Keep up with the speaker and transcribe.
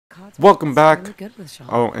Welcome back. Really good with Sean.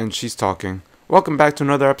 Oh, and she's talking. Welcome back to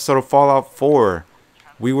another episode of Fallout 4.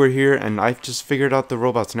 We were here, and I just figured out the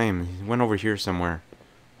robot's name. He went over here somewhere.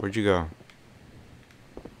 Where'd you go?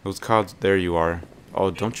 Those cods. There you are.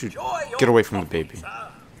 Oh, don't you get away from the baby.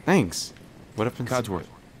 Thanks. What happens? Codsworth.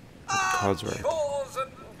 Codsworth. Chores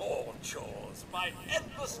and more chores. My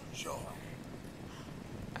endless joy.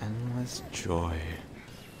 Endless joy.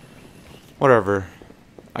 Whatever.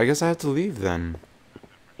 I guess I have to leave then.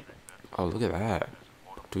 Oh, look at that.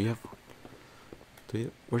 Do we have...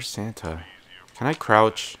 Where's Santa? Can I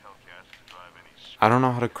crouch? I don't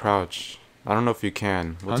know how to crouch. I don't know if you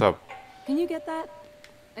can. What's up? Can you get that?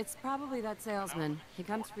 It's probably that salesman. He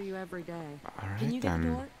comes for you every day. Can you Alright get the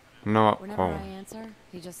then. door? No. Whenever Oh. I answer,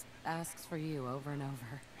 he just asks for you over and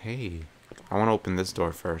over. Hey. I want to open this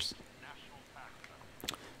door first.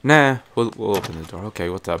 Nah. We'll open the door. Okay,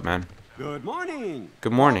 what's up, man? Good morning.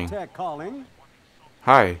 Good morning. Taztack calling.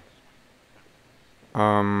 Hi.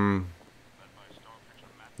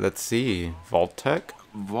 Let's see. Tech?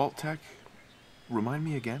 Tech? Remind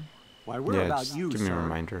me again? Why, we're Yeah, about just you, give me a sir,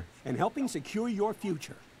 reminder. and helping secure your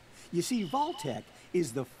future. You see, Tech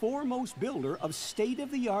is the foremost builder of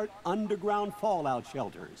state-of-the-art underground fallout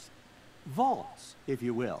shelters. Vaults, if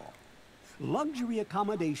you will. Luxury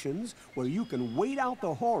accommodations where you can wait out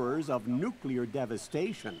the horrors of nuclear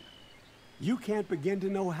devastation. You can't begin to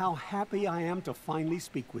know how happy I am to finally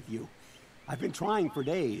speak with you. I've been trying for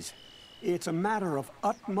days. It's a matter of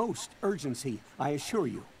utmost urgency, I assure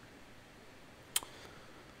you.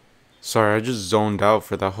 Sorry, I just zoned out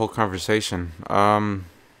for that whole conversation.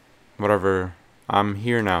 Whatever. I'm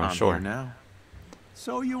here now, I'm sure. here now.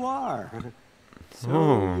 So you are. So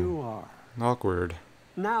Oh. you are. Awkward.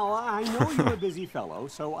 Now, I know you're a busy fellow,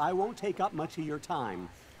 so I won't take up much of your time.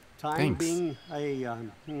 Time Thanks. being a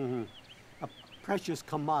precious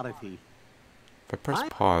commodity. If I press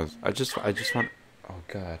pause, I just want... Oh,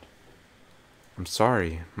 God. I'm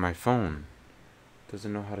sorry. My phone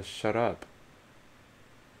doesn't know how to shut up.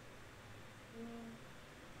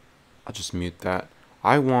 I'll just mute that.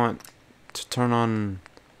 I want to turn on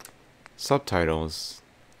subtitles.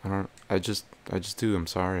 I just do. I'm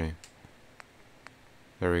sorry.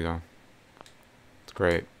 There we go. It's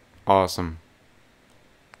great. Awesome.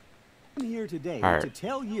 I'm here today All right. to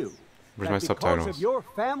tell you Where's that my because subtitles? of your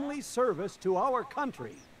family's service to our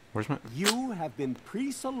country, Where's my... you have been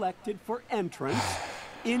pre-selected for entrance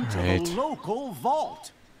into Right. the local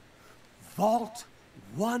vault. Vault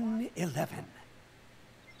 111.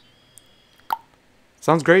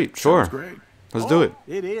 Sounds great. Sure. Sounds great. Let's do it.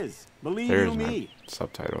 It is. Believe There's you my me.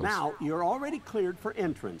 subtitles. Now, you're already cleared for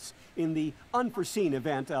entrance in the unforeseen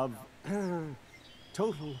event of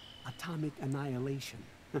total atomic annihilation.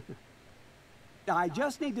 I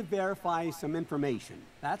just need to verify some information.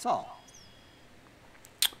 That's all.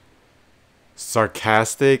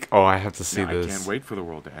 Sarcastic? Oh, I have to see Now, this. I can't wait for the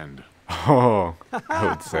world to end. Oh, I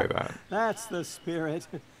would say that. That's the spirit.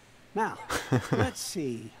 Now, let's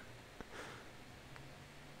see.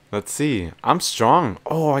 Let's see. I'm strong.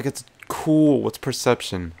 Oh, I get to... Cool. What's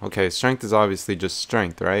perception? Okay, strength is obviously just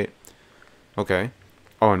strength, right? Okay.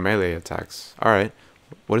 Oh, and melee attacks. Alright.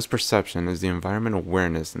 What is perception? Is the environment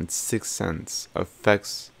awareness and sixth sense.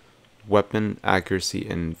 Affects weapon accuracy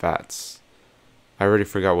in VATS. I already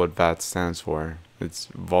forgot what VATS stands for. It's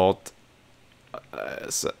Vault...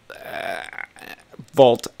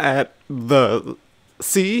 Vault at the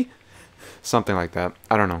sea? Something like that.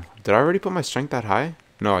 I don't know. Did I already put my strength that high?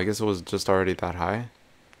 No, I guess it was just already that high.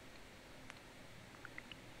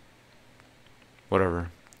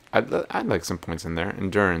 Whatever. I'd like some points in there.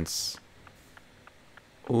 Endurance.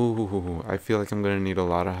 Ooh, I feel like I'm gonna need a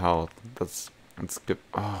lot of health. That's good.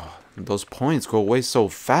 Oh, those points go away so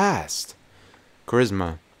fast.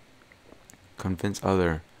 Charisma. Convince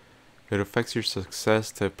other. It affects your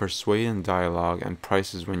success to persuade in dialogue and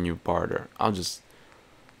prices when you barter.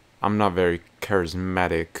 I'm not very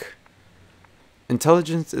charismatic.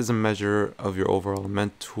 Intelligence is a measure of your overall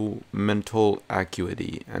mental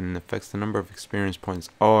acuity and affects the number of experience points.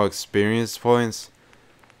 Oh, experience points?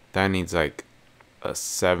 That needs like a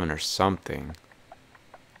 7 or something.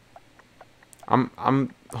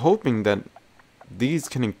 I'm hoping that these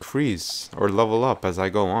can increase or level up as I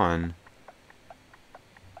go on.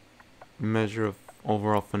 Measure of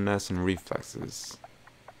overall finesse and reflexes.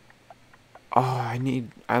 Oh,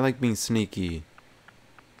 I like being sneaky.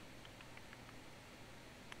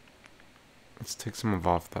 Let's take some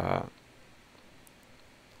off that.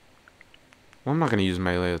 Well, I'm not going to use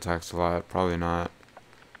melee attacks a lot. Probably not.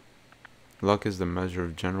 Luck is the measure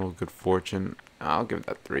of general good fortune. I'll give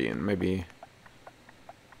that 3 and maybe...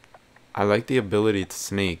 I like the ability to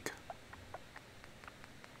sneak.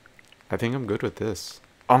 I think I'm good with this.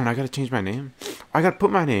 Oh, and I gotta change my name? I gotta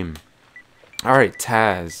put my name. Alright,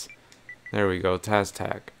 Taz. There we go,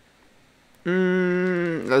 Taztack.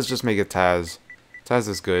 Let's just make it Taz. Taz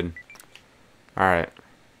is good. Alright.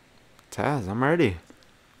 Taz, I'm ready.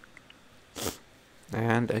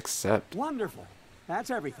 And accept. Wonderful. That's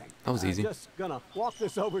everything. That was easy. Just gonna walk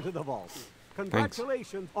this over to the vault.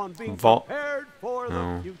 Congratulations on being Vault. prepared for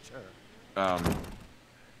the future.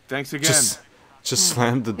 Thanks again. Just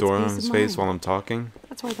slammed the door peace on of his face mind. while I'm talking.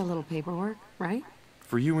 That's worth a little paperwork, right?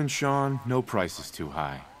 For you and Sean, no price is too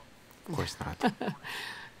high. Of course not.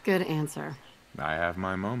 Good answer. I have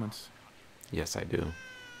my moments. Yes, I do.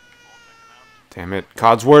 Damn it.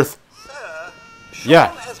 Codsworth! Sir, Yeah.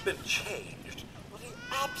 Sean has been changed, but he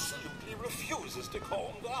absolutely refuses to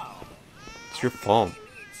calm down. It's your fault. He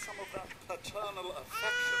needs some of that paternal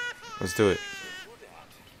affection. Let's do it. Good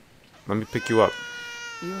at. Let me pick you up.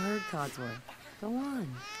 You heard Codsworth. Go on.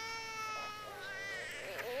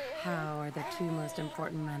 How are the two most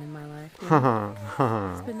important men in my life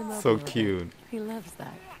doing? Spin them over So a little bit. cute. He loves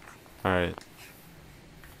that. Alright.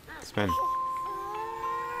 Spin.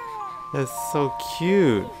 That's so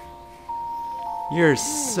cute. You're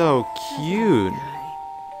so cute. Guy.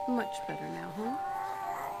 Much better now,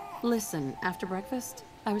 huh? Listen, after breakfast,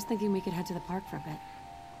 I was thinking we could head to the park for a bit.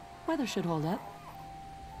 Weather should hold up.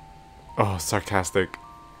 Oh, sarcastic.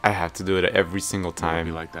 I have to do it every single Will it be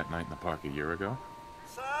time. like that night in the park a year ago?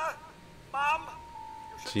 Sir, Mom,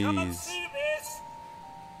 you should come and Jeez. see this.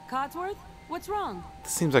 Codsworth, what's wrong?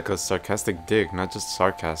 This seems like a sarcastic dig, not just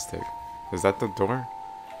sarcastic. Is that the door?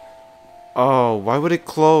 Oh, why would it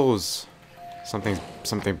close?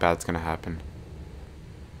 Something bad's gonna happen.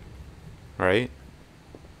 Right?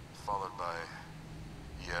 Followed by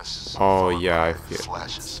yes. Oh, followed yeah, by I feel-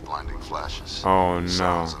 flashes, blinding flashes. Oh, no.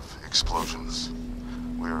 Sounds of explosions.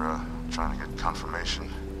 We're trying to get confirmation.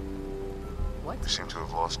 What? We seem to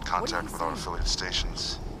have lost contact with our affiliate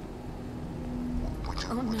stations.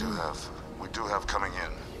 We do have coming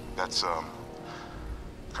in. That's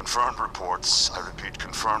confirmed reports. I repeat,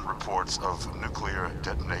 confirmed reports of nuclear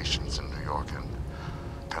detonations in New York and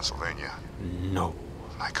Pennsylvania. No.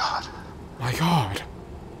 My God. My God.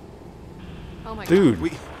 Oh my Dude.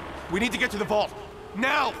 We need to get to the vault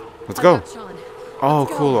now. Let's God. go. I got Sean. Oh,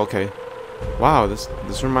 Let's go. cool. Okay. Wow, this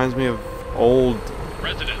reminds me of old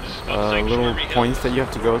little points that you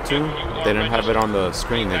have to go to. They didn't have it on the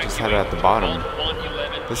screen. They just had it at the bottom.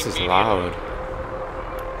 This is loud.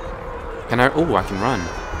 Can I? Oh, I can run.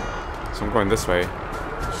 So I'm going this way.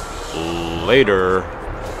 Later.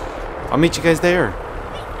 I'll meet you guys there.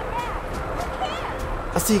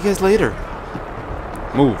 I'll see you guys later.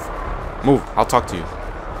 Move. Move. I'll talk to you.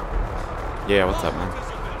 Yeah, what's up,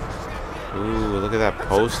 man? Ooh, look at that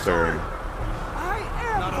poster. I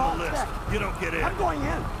am Vault-Tec. You don't get in. I'm going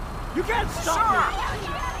in. You can't stop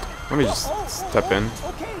Let me just step in. me.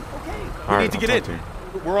 Okay. All right, need to I'll get talk in. to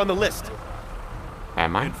you. We're on the list.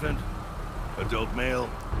 Am I? Infant, adult male,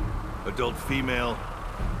 adult female.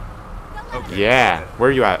 Okay. Yeah. Where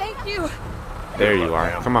are you at? Thank you. There you are.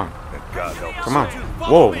 Come on. And God help us. Come on.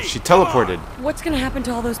 Whoa, she teleported. What's gonna happen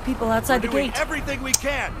to all those people outside the Doing gate? everything we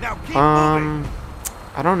can. Now keep moving.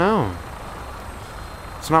 I don't know.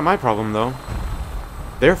 It's not my problem though.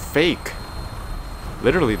 They're fake.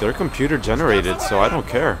 Literally, they're computer generated, so I don't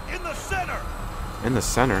care. In the center. In the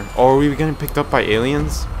center. Oh, are we getting picked up by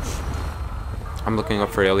aliens? I'm looking up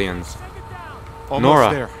for aliens. Almost Nora.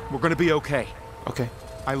 there. We're gonna be okay. Okay.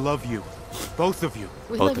 I love you, both of you.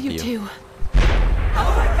 We Both love of you you. too.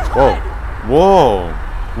 Whoa. Whoa.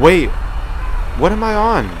 Wait. What am I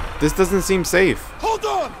on? This doesn't seem safe. Hold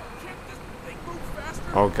on.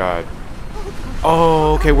 Oh god.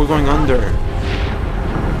 Oh, okay, we're going under.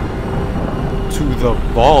 To the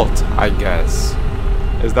vault, I guess.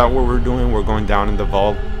 Is that what we're doing? We're going down in the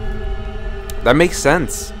vault. That makes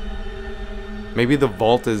sense. Maybe the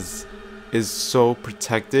vault is so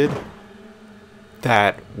protected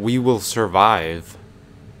that we will survive.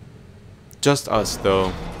 Just us,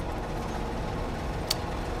 though.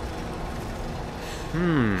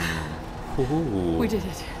 Ooh. We did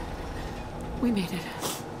it. We made it.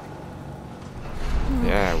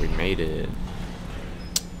 Yeah, we made it.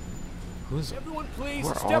 Who's? Everyone please Who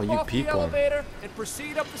are step all you off people? the elevator and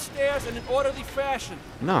proceed up the stairs in an orderly fashion.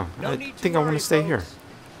 No, No I need to think I want worry, to stay here. folks.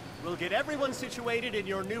 We'll get everyone situated in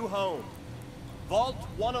your new home. Vault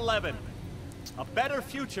 111. A better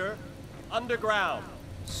future underground.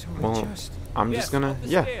 Well, I'm Yes, just gonna, up the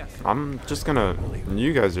yeah, stairs. I'm just gonna,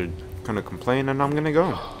 you guys are gonna complain and I'm gonna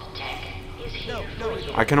go.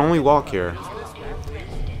 I can only walk here.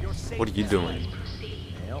 What are you doing?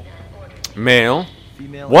 Male?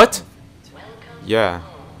 What? Yeah.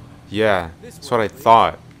 Yeah, that's what I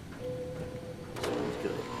thought.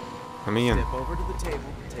 Let me in. Step over to the table,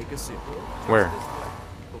 take a suit. Where?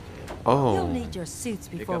 You'll Oh, need your suits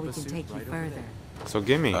before up we a can suit take you right over further. so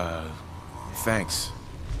gimme. Thanks.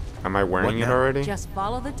 Am I wearing what it now? already? Just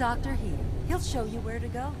follow the doctor here. He'll show you where to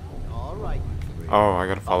go. All right, you three. Oh, I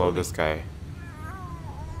gotta follow this guy.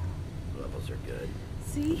 Levels are good.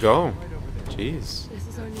 See? Go. Jeez. This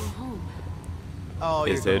is our new home. Oh,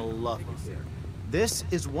 Is you're it? gonna love it here. This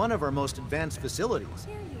is one of our most advanced facilities.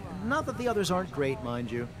 Not that the others aren't great,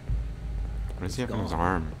 mind you. What does he have in his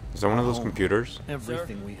arm? Is that one of those computers?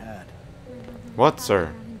 Everything we had. What,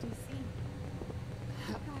 sir?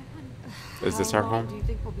 Is this our How long home? do you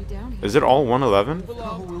think we'll be down here? Is it all 111?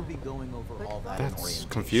 Oh, we'll be going over all that in That's orientation.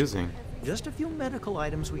 confusing. Just a few medical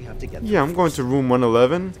items we have to get through. Yeah, I'm going to room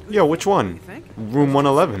 111. Yeah, which one? Room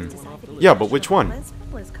 111. Yeah, but which one?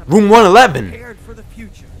 Room 111! Prepared for the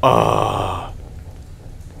future.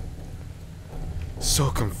 So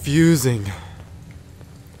confusing.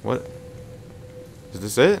 What? Is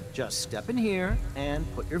this it? Just step in here and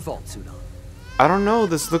put your vault suit on. I don't know.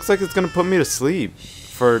 This looks like it's gonna put me to sleep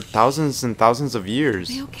for thousands and thousands of years.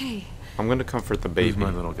 Be okay. I'm gonna comfort the Who's baby.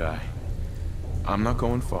 my little guy? I'm not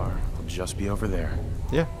going far. I'll just be over there.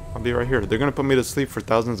 Yeah, I'll be right here. They're gonna put me to sleep for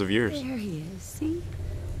thousands of years. There he is. See?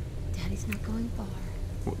 Daddy's not going far.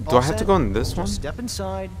 Do I have to go in this one? Just step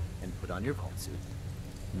inside and put on your vault suit.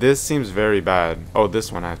 This seems very bad. Oh, this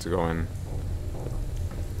one I have to go in.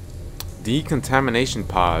 Decontamination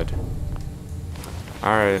pod.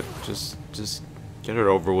 Alright, just get it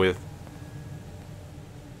over with.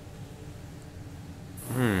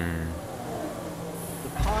 The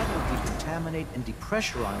pod will decontaminate and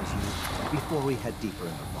depressurize you before we head deeper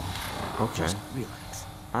in the vault. Okay. Just relax.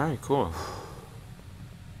 Alright, cool.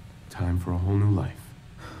 Time for a whole new life.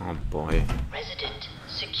 Oh boy. Resident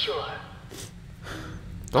secure.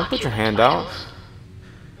 Don't put your hand Occupant out. vitals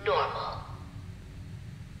normal.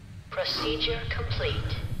 Procedure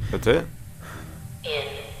complete. That's it? In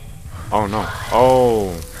Oh no. Oh.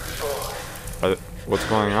 4, What's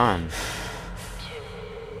going on? 2,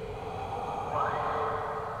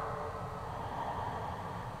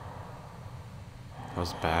 That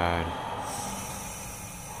was bad.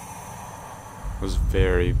 It was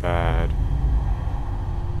very bad.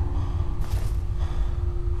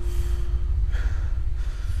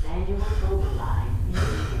 manual override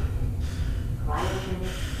initiated. Cryogenic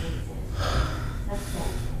stasis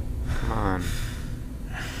suspended. Come on.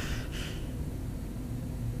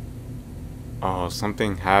 Oh,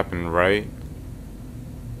 something happened, right?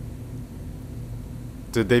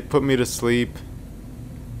 Did they put me to sleep?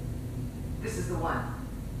 This is the one.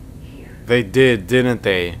 Here. They did, didn't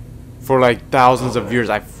they? For like thousands of years.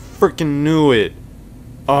 I freaking knew it.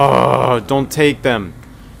 Oh, don't take them.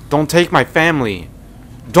 Don't take my family.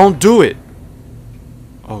 Don't do it.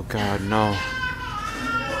 Oh God, no.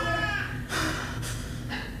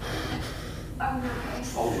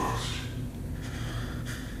 Almost.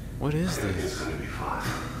 What is this? It's gonna be fine.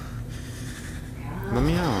 Let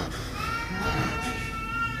me out.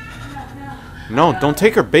 No, don't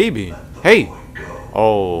take her baby. Hey.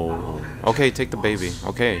 Oh. Okay, take the baby.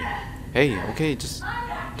 Okay. Hey, okay, just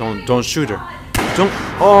don't shoot her. Don't.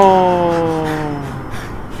 Oh.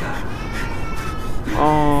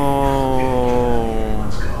 Oh.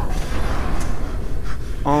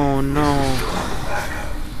 Oh no.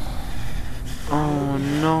 Oh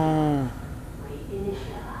no.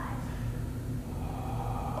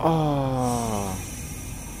 Oh.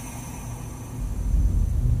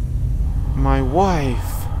 My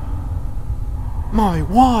wife. My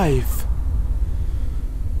wife.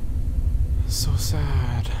 So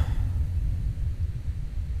sad.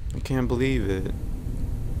 I can't believe it.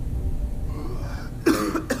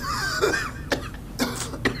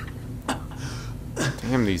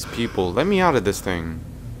 Damn these people. Let me out of this thing.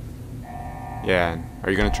 Yeah.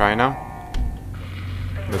 Are you gonna try it now?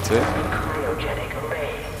 That's it? Cryogenic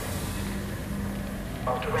array.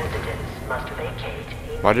 Vault residents must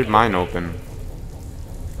vacate. Why did mine open?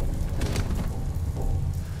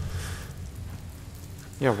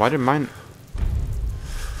 Yeah, why did mine...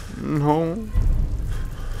 No.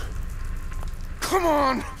 Come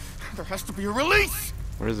on! There has to be a release!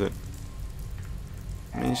 Where is it?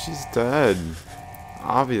 I mean, she's dead.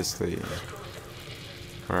 Obviously.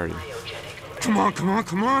 Where are you? Come on, come on,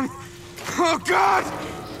 come on! Oh God!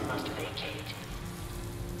 Must vacate.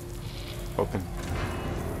 Open.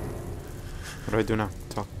 What do I do now?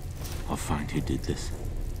 Talk. I'll find who did this.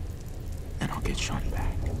 And I'll get Sean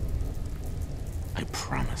back. I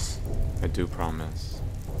promise. I do promise.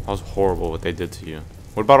 That was horrible what they did to you.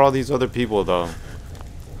 What about all these other people, though?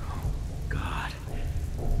 God.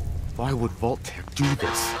 Why would Vault-Tec do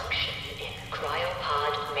this? Function in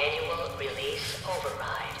cryopod manual release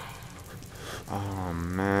override. Oh,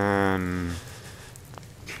 man.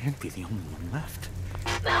 Can't be the only one left.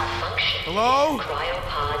 Malfunction. Hello?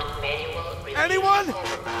 Cryopod manual release Anyone?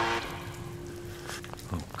 override.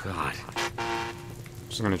 Oh, God.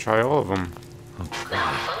 Just gonna try all of them. Oh, God.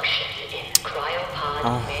 Malfunction in cryopod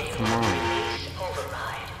Oh, manual come on. release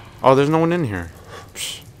override. Oh, there's no one in here.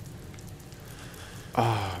 Psh.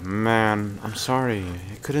 Oh, man. I'm sorry.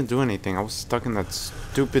 I couldn't do anything. I was stuck in that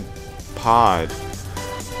stupid pod.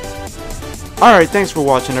 Alright, thanks for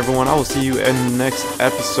watching, everyone. I will see you in the next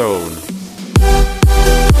episode.